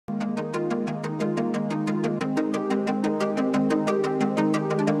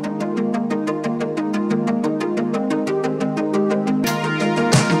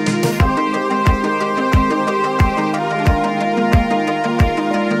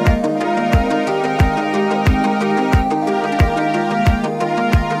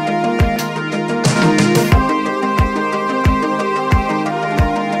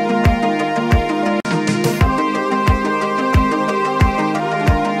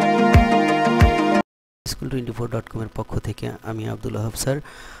channel24.com এর পক্ষ থেকে আমি আব্দুল ওয়াহাব স্যার।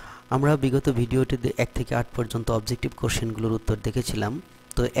 আমরা বিগত ভিডিওটিতে 1 থেকে 8 পর্যন্ত অবজেক্টিভ কোশ্চেনগুলোর উত্তর দেখেছিলাম।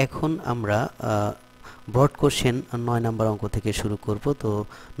 তো এখন আমরা ব্রড কোশ্চেন 9 নাম্বার অঙ্ক থেকে শুরু করব। তো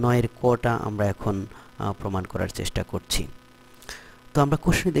 9 এর কটা আমরা এখন প্রমাণ করার চেষ্টা করছি। তো আমরা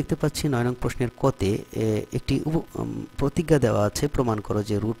কোশ্চেনে দেখতে পাচ্ছি 9 নং প্রশ্নের কতে একটি প্রতিজ্ঞা দেওয়া আছে, প্রমাণ করো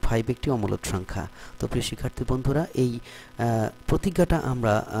যে √5 একটি অমূলদ সংখ্যা। তো প্রিয় শিক্ষার্থী বন্ধুরা, এই প্রতিজ্ঞাটা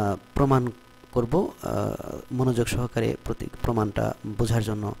আমরা প্রমাণ করব। মনোযোগ সহকারে প্রমাণটা বোঝার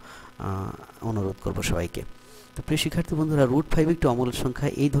জন্য অনুরোধ করব সবাইকে। তো প্রিয় শিক্ষার্থী বন্ধুরা, √5 একটি অমূলদ সংখ্যা,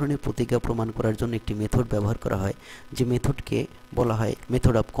 এই ধরনের প্রতিজ্ঞা প্রমাণ করার জন্য একটি মেথড ব্যবহার করা হয়, যে মেথডকে বলা হয়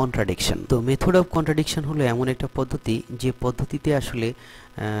মেথড অফ কন্ট্রাডিকশন। তো মেথড অফ কন্ট্রাডিকশন হলো এমন একটা পদ্ধতি, যে পদ্ধতিতে আসলে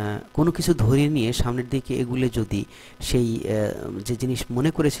কোনো কিছু ধরে নিয়ে সামনের দিকে এগুলে যদি সেই যে জিনিস মনে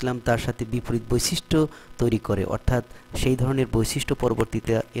করেছিলাম তার সাথে বিপরীত বৈশিষ্ট্য তৈরি করে, অর্থাৎ সেই ধরনের বৈশিষ্ট্য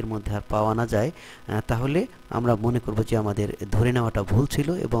পরবর্তীতে এর মধ্যে আর পাওয়া না যায়, তাহলে আমরা মনে করব যে আমাদের ধরে নেওয়াটা ভুল ছিল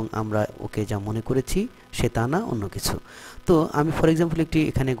এবং আমরা ওকে যা মনে করেছি সে তা না, অন্য কিছু। তো আমি ফর এক্সাম্পল একটি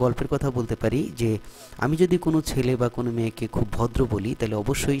এখানে গল্পের কথা বলতে পারি, যে আমি যদি কোনো ছেলে বা কোনো মেয়েকে খুব ভদ্র বলি, তাহলে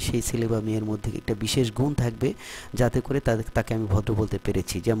অবশ্যই সেই ছেলে বা মেয়ের মধ্যে একটা বিশেষ গুণ থাকবে, যাতে করে তাকে আমি ভদ্র বলতে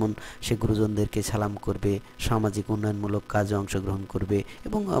পেরেছি। যেমন সে গুরুজনদেরকে সালাম করবে, সামাজিক উন্নয়নমূলক কাজে অংশগ্রহণ করবে,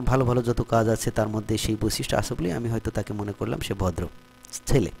 এবং ভালো ভালো যত কাজ আছে তার মধ্যে সেই বৈশিষ্ট্য আছে বলে আমি হয়তো তাকে মনে করলাম সে ভদ্র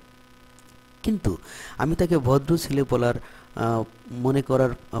ছেলে। কিন্তু আমি তাকে ভদ্র ছেলে বলার মনে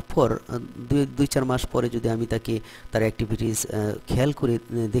করার পর 2-4 মাস পরে যদি আমি তার অ্যাক্টিভিটিস খেয়াল করে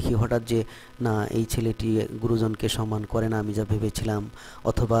দেখি হঠাৎ যে না, এই ছেলেটি গুরুজনকে সম্মান করে না আমি যা ভেবেছিলাম,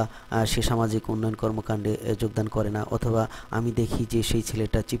 অথবা সে সামাজিক উন্নয়ন কর্মকাণ্ডে যোগদান করে না, অথবা আমি দেখি যে সেই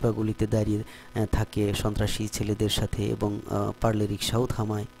ছেলেটা চিপাগুলিতে দাঁড়িয়ে থাকে সন্ত্রাসী ছেলেদের সাথে, এবং পারলে রিক্সাও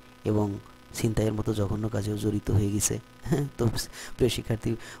থামায়, এবং ছিনতাইয়ের মতো জঘন্য কাজেও জড়িত হয়ে গেছে। তো প্রিয়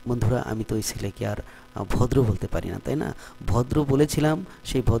শিক্ষার্থী বন্ধুরা, আমি তো ওই ছেলেকে আর ভদ্র বলতে পারি না, তাই না? ভদ্র বলেছিলাম,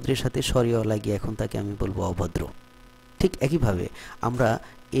 সেই ভদ্রের সাথে সরিয়ে লাগিয়ে এখন তাকে আমি বলবো অভদ্র। ঠিক একইভাবে আমরা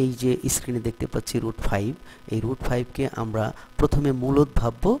এই যে স্ক্রিনে দেখতে পাচ্ছি √5, এই √5কে আমরা প্রথমে মূলদ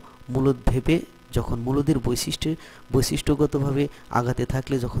ভাববো। মূলদ ভেবে যখন মূলদের বৈশিষ্ট্যগতভাবে আগাতে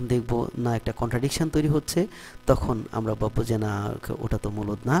থাকলে যখন দেখব না একটা কন্ট্রাডিকশন তৈরি হচ্ছে, তখন আমরা ভাববো যে না, ওটা তো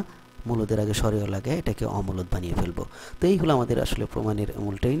মূলদ না, মূলদের আগে সরেও লাগে, এটাকে অমূলদ বানিয়ে ফেলবো। তো এই হলো আমাদের আসলে প্রমাণের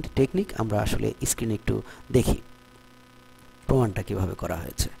মূল টেকনিক। আমরা আসলে স্ক্রিনে একটু দেখি প্রমাণটা কিভাবে করা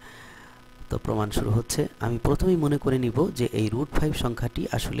হয়েছে। তো প্রমাণ শুরু হচ্ছে। আমি প্রথমেই মনে করে নিব যে এই √5 সংখ্যাটি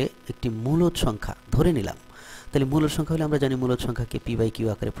আসলে একটি মূলদ সংখ্যা ধরে নিলাম। তাহলে মূলদ সংখ্যা হলে আমরা জানি মূলদ সংখ্যাকে p/q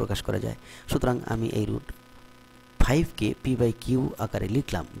আকারে প্রকাশ করা যায়। সুতরাং আমি এই √5কে p/q আকারে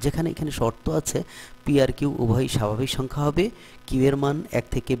লিখলাম, যেখানে এখানে শর্ত আছে p আর q উভয়ই স্বাভাবিক সংখ্যা হবে, q এর মান 1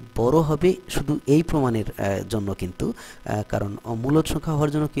 থেকে বড় হবে, শুধু এই প্রমাণের জন্য কিন্তু, কারণ মূলদ সংখ্যা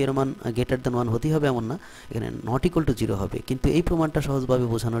হওয়ার জন্য q এর মান >1 হতেই হবে এমন না, এখানে ≠0 হবে। কিন্তু এই প্রমাণটা সহজভাবে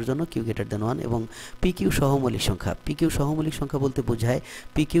বোঝানোর জন্য q >1 এবং pq সহমৌলিক সংখ্যা। pq সহমৌলিক সংখ্যা বলতে বোঝায়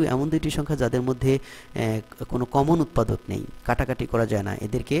pq এমন দুইটি সংখ্যা যাদের মধ্যে কোনো কমন উৎপাদক নেই, কাটাকাটি করা যায় না,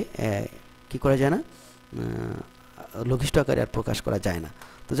 এদেরকে কি করা যায় না, লঘিষ্ঠ আকারে আর প্রকাশ করা যায় না।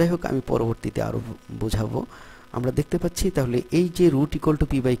 তো যাই হোক, আমি পরবর্তীতে আরও বোঝাবো। আমরা দেখতে পাচ্ছি তাহলে এই যে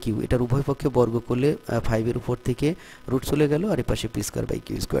 √p/q, এটার উভয় পক্ষে বর্গ করলে 5 এর উপর থেকে √ চলে গেল, আর এপাশে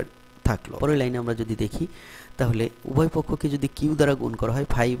p²/q² থাকলো। পরের লাইনে আমরা যদি দেখি, তাহলে উভয় পক্ষকে যদি q দ্বারা গুণ করা হয়,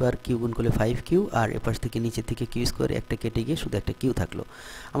 5 আর q গুণ করলে 5q, আর এপাশ থেকে নিচে থেকে q² একটা কেটে গিয়ে শুধু একটা q থাকলো।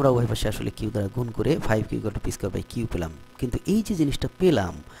 আমরা উভয় পাশে আসলে q দ্বারা গুণ করে 5q = p²/q পেলাম। কিন্তু এই যে জিনিসটা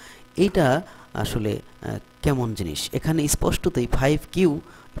পেলাম, এইটা আসলে কেমন জিনিস? এখানে স্পষ্টতই 5q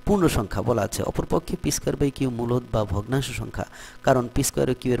পূর্ণ সংখ্যা বলা আছে, অপরপক্ষে p²/q মূলদ বা ভগ্নাংশ সংখ্যা, কারণ p²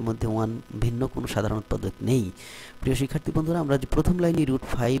 ও q এর মধ্যে 1 ভিন্ন কোনো সাধারণ উৎপাদক নেই। প্রিয় শিক্ষার্থী বন্ধুরা, আমরা যে প্রথম লাইনে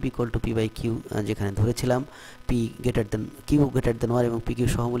 √5 = p/q যেখানে ধরেছিলাম q > 1 এবং pq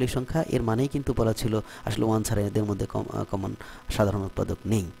সহমৌলিক সংখ্যা, এর মানেই কিন্তু বলা ছিল আসলে 1 ছাড়া এদের মধ্যে কমন সাধারণ উৎপাদক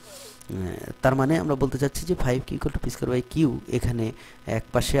নেই। তার মানে আমরা বলতে চাচ্ছি যে 5q = p²/q, এখানে এক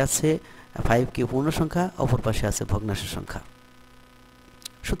পাশে আছে 5q পূর্ণ সংখ্যা, অপর পাশে আছে ভগ্নাংশ সংখ্যা।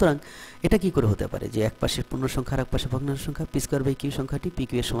 সুতরাং এটা কি করে হতে পারে যে এক পাশে পূর্ণ সংখ্যা আর এক পাশে ভগ্নাংশ সংখ্যা? p²/q সংখ্যাটি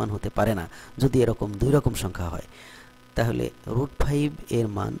pq এর সমান হতে পারে না যদি এরকম দুই রকম সংখ্যা হয়। তাহলে √5 এর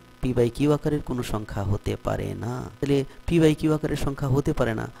মান p/q আকারের কোনো সংখ্যা হতে পারে না। তাহলে p/q আকারের সংখ্যা হতে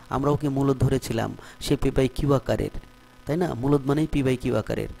পারে না, আমরা ওকে মূলদ ধরেছিলাম, সে p/q আকারের, তাই না? মূলদ মানেই p/q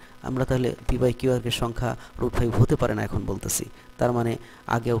আকারের। আমরা তাহলে p/q আকারের সংখ্যা √5 হতে পারে না এখন বলতেছি। তার মানে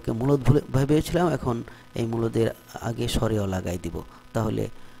আগে ওকে মূলদ ভেবেছিলাম, এখন এই মূলদের আগে সরেও লাগাই দিব। তাহলে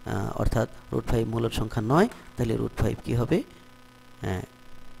অর্থাৎ √5 মূলদ সংখ্যা নয়, তাহলে √5 কি হবে?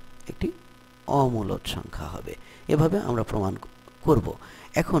 একটি অমূলদ সংখ্যা হবে। এভাবে আমরা প্রমাণ করব।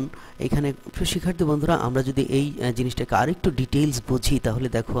 এখন এখানে প্রিয় শিক্ষার্থী বন্ধুরা, আমরা যদি এই জিনিসটাকে আরেকটু ডিটেইলস বুঝি, তাহলে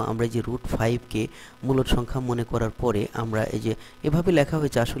দেখো আমরা এই যে √5 কে মূলদ সংখ্যা মনে করার পরে আমরা এই যে এভাবে লেখা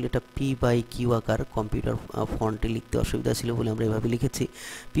হয়েছে, আসলে এটা p/q আকার, কম্পিউটার ফন্টে লিখতে অসুবিধা ছিল বলে আমরা এভাবে লিখেছি,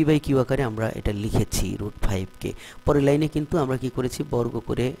 p/q আকারে আমরা এটা লিখেছি √5 কে। পরের লাইনে কিন্তু আমরা কি করেছি, বর্গ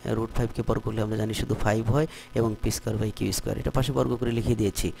করে √5 কে বর্গ করলে আমরা জানি শুধু 5 হয়, এবং p²/q² এটা পাশে বর্গ করে লিখে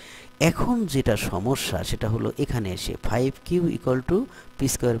দিয়েছি। এখন যেটা সমস্যা সেটা হলো এখানে এসে 5q =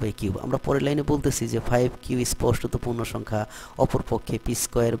 p²/q। আমরা পরের লাইনে বলতেছি যে 5q স্পষ্টত পূর্ণ সংখ্যা, অপরপক্ষে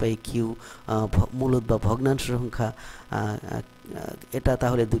p²/q মূলদ বা ভগ্নাংশ সংখ্যা। এটা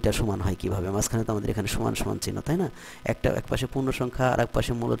তাহলে দুইটা সমান হয় কিভাবে? মাঝখানে তো আমাদের এখানে সমান সমান চিহ্ন, তাই না? এক পাশে পূর্ণ সংখ্যা আর এক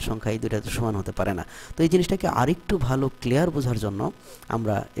পাশে মূলদ সংখ্যা, এই দুইটা তো সমান হতে পারে না। তো এই জিনিসটাকে আরেকটু ভালো ক্লিয়ার বোঝার জন্য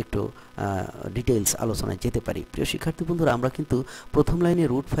আমরা একটু ডিটেইলস আলোচনায় যেতে পারি। প্রিয় শিক্ষার্থী বন্ধুরা, আমরা কিন্তু প্রথম লাইনে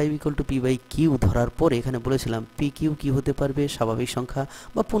 √5 = p/q ধরার পরে এখানে বলেছিলাম pq কি হতে পারবে, স্বাভাবিক সংখ্যা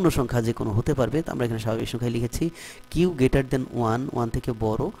বা পূর্ণ সংখ্যা যে কোনো হতে পারবে। আমরা এখানে স্বাভাবিক সংখ্যায় লিখেছি, q > 1 থেকে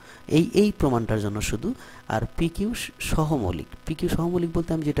বড়, এই প্রমাণটার জন্য শুধু। আর pq সহমৌলিক। pq সহমৌলিক বলতে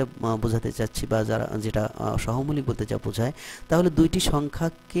আমি যেটা বোঝাতে চাচ্ছি, বা যেটা সহমৌলিক বলতে যা বোঝায়, তাহলে দুইটি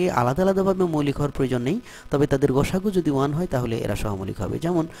সংখ্যাকে আলাদা আলাদাভাবে মৌলিক হওয়ার প্রয়োজন নেই, তবে তাদের গসাগু যদি 1 হয় তাহলে এরা সহমৌলিক হবে।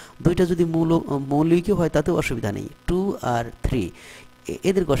 যেমন দুইটা যদি মৌলিকও হয় তাতেও অসুবিধা নেই। 2 আর 3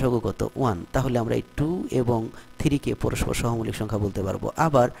 এদের গসাগু কত? 1। তাহলে আমরা এই 2 এবং 3কে পরস্পর সহমৌলিক সংখ্যা বলতে পারবো।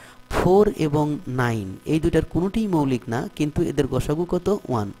 আবার 4 এবং 9 এই দুইটার কোনোটিই মৌলিক না, কিন্তু এদের গসাগু কত?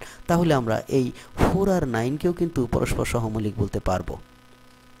 1। তাহলে আমরা এই 4 আর 9কেও কিন্তু পরস্পর সহমৌলিক বলতে পারবো।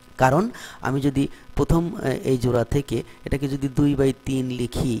 কারণ আমি যদি প্রথম এই জোড়া থেকে এটাকে যদি 2/3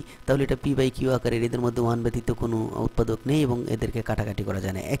 লিখি, তাহলে এটা p/q আকারের, এদের মধ্যে 1 ব্যতীত কোনো উৎপাদক নেই এবং এদেরকে কাটাকাটি করা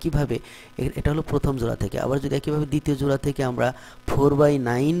যায় না। একইভাবে এটা হলো প্রথম জোড়া থেকে। আবার যদি একইভাবে দ্বিতীয় জোড়া থেকে আমরা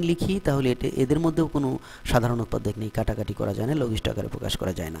 4/9 লিখি, তাহলে এদের মধ্যেও কোনো সাধারণ উৎপাদক নেই, কাটাকাটি করা যায় না, লঘিষ্ঠ আকারে প্রকাশ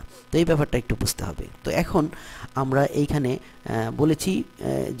করা যায় না। তো এই ব্যাপারটা একটু বুঝতে হবে। তো এখন আমরা এইখানে বলেছি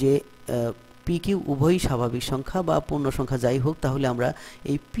যে pq উভয়ই স্বাভাবিক সংখ্যা বা পূর্ণ সংখ্যা যাই হোক, তাহলে আমরা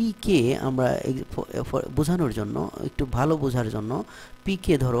এই p-কে আমরা বোঝানোর জন্য, একটু ভালো বোঝার জন্য,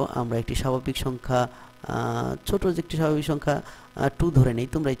 p-কে ধরো আমরা একটি স্বাভাবিক সংখ্যা, ছোট যে একটি স্বাভাবিক সংখ্যা 2 ধরে নেই,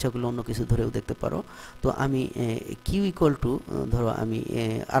 তোমরা ইচ্ছা করলে অন্য কিছু ধরেও দেখতে পারো। তো আমি q = ধরো আমি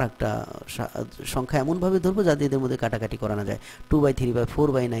আর একটা সংখ্যা এমনভাবে ধরবো যাতে এদের মধ্যে কাটাকাটি করা না যায়, 2/3 বা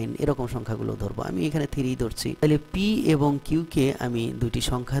 4/9 এরকম সংখ্যাগুলো ধরবো। আমি এখানে 3 ধরছি। তাহলে p এবং q কে আমি দুইটি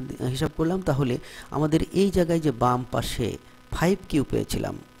সংখ্যা হিসাব করলাম। তাহলে আমাদের এই জায়গায় যে বাম পাশে 5q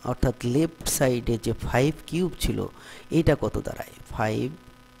পেয়েছিলাম, অর্থাৎ লেফট সাইডে যে 5³ ছিল, এটা কত দাঁড়ায়?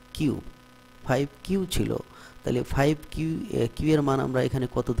 5³ ছিল। তাহলে 5q এর মান আমরা এখানে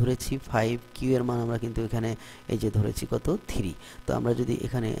কত ধরেছি? 5q এর মান আমরা কিন্তু এখানে এই যে ধরেছি কত? 3। তো আমরা যদি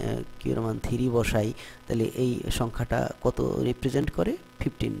এখানে q এর মান 3 বসাই, তাহলে এই সংখ্যাটা কত রিপ্রেজেন্ট করে?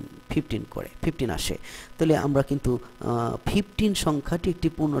 15 করে, 15 আসে। তাহলে আমরা কিন্তু 15 সংখ্যাটি একটি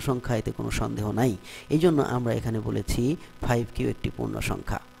পূর্ণ সংখ্যা, এতে কোনো সন্দেহ নাই। এই জন্য আমরা এখানে বলেছি 5q একটি পূর্ণ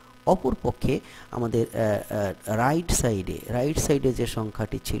সংখ্যা। অপরপক্ষে আমাদের রাইট সাইডে যে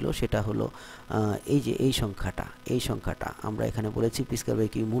সংখ্যাটি ছিল সেটা হলো এই সংখ্যাটা আমরা এখানে বলেছি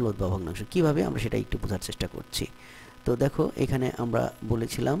p²/q মূলদ বা ভগ্নাংশ। কিভাবে আমরা সেটা একটু বোঝার চেষ্টা করছি। তো দেখো এখানে আমরা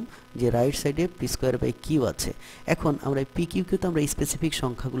বলেছিলাম যে রাইট সাইডে p²/q আছে। এখন আমরা pq কে তো আমরা স্পেসিফিক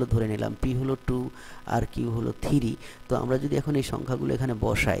সংখ্যাগুলো ধরে নিলাম, p হলো 2 আর q হলো 3। তো আমরা যদি এখন এই সংখ্যাগুলো এখানে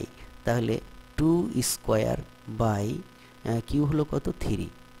বসাই, তাহলে 2² q হলো কত? 3।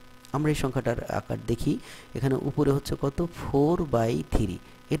 আমরা এই সংখ্যাটার আকার দেখি, এখানে উপরে হচ্ছে কত? 4/3।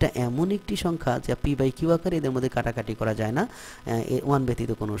 এটা এমন একটি সংখ্যা যা p/q আকারে, এদের মধ্যে কাটাকাটি করা যায় না, 1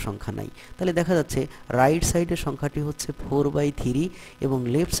 ব্যতীত কোনো সংখ্যা নাই। তাহলে দেখা যাচ্ছে রাইট সাইডের সংখ্যাটি হচ্ছে 4/3 এবং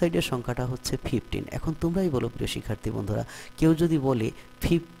লেফট সাইডের সংখ্যাটা হচ্ছে 15। এখন তোমরাই বলো প্রিয় শিক্ষার্থী বন্ধুরা, কেউ যদি বলে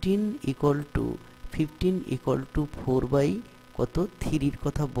 15 = 4/3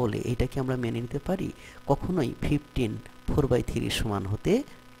 কথা বলে, এটা কি আমরা মেনে নিতে পারি? কখনোই 15 4/3 সমান হতে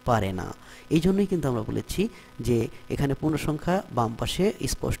পারে না। এই জন্যই কিন্তু আমরা বলেছি যে এখানে পূর্ণ সংখ্যা বাম পাশে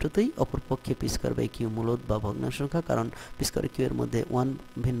স্পষ্টতই, অপরপক্ষে p²/q মূলদ বা ভগ্নাংশ সংখ্যা, কারণ p²/q এর মধ্যে 1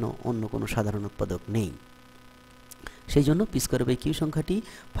 ভিন্ন অন্য কোনো সাধারণ উৎপাদক নেই। সেই জন্য p²/q সংখ্যাটি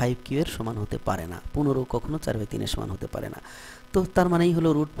 5q এর সমান হতে পারে না, 15 কখনো 4/3 এর সমান হতে পারে না। তো তার মানেই হলো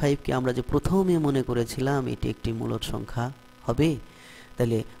 √5কে আমরা যে প্রথমে মনে করেছিলাম এটি একটি মূলদ সংখ্যা হবে।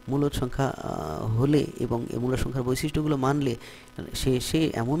 তাহলে মূলদ সংখ্যা হলে এবং এই মূলদ সংখ্যার বৈশিষ্ট্যগুলো মানলে সে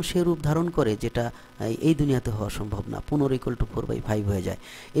এমন রূপ ধারণ করে যেটা এই দুনিয়াতে হওয়া সম্ভব না, 15 = 4/5 হয়ে যায়।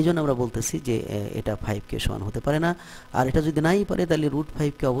 এই জন্য আমরা বলতেছি যে এটা 5কে সমান হতে পারে না। আর এটা যদি নাই পারে, তাহলে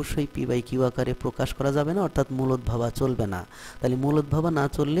 √5কে অবশ্যই p/q আকারে প্রকাশ করা যাবে না, অর্থাৎ মূলদ ভাবা চলবে না। তাহলে মূলদ ভাবা না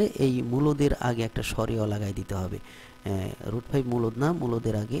চললে এই মূলদের আগে একটা সরেও লাগাই দিতে হবে। √5 মূলদ না,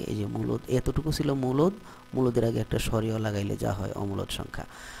 মূলদের আগে এই যে মূলদ এতটুকু ছিল মূলদ, মূলদের আগে একটা সরিয় লাগাইলে যা হয় অমূলদ সংখ্যা।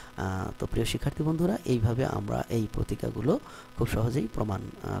 তো প্রিয় শিক্ষার্থী বন্ধুরা, এইভাবে আমরা এই প্রতীকাগুলো খুব সহজেই প্রমাণ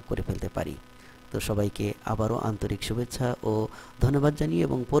করে ফেলতে পারি। তো সবাইকে আবারও আন্তরিক শুভেচ্ছা ও ধন্যবাদ জানিয়ে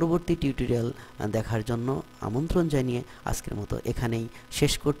এবং পরবর্তী টিউটোরিয়াল দেখার জন্য আমন্ত্রণ জানিয়ে আজকের মতো এখানেই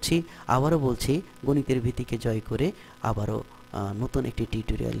শেষ করছি। আবারও বলছি, গণিতের ভীতিকে জয় করে আবারও নতুন একটি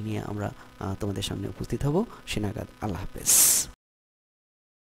টিউটোরিয়াল নিয়ে আমরা তোমাদের সামনে উপস্থিত হব। সে নাগাদ আল্লাহ হাফেজ।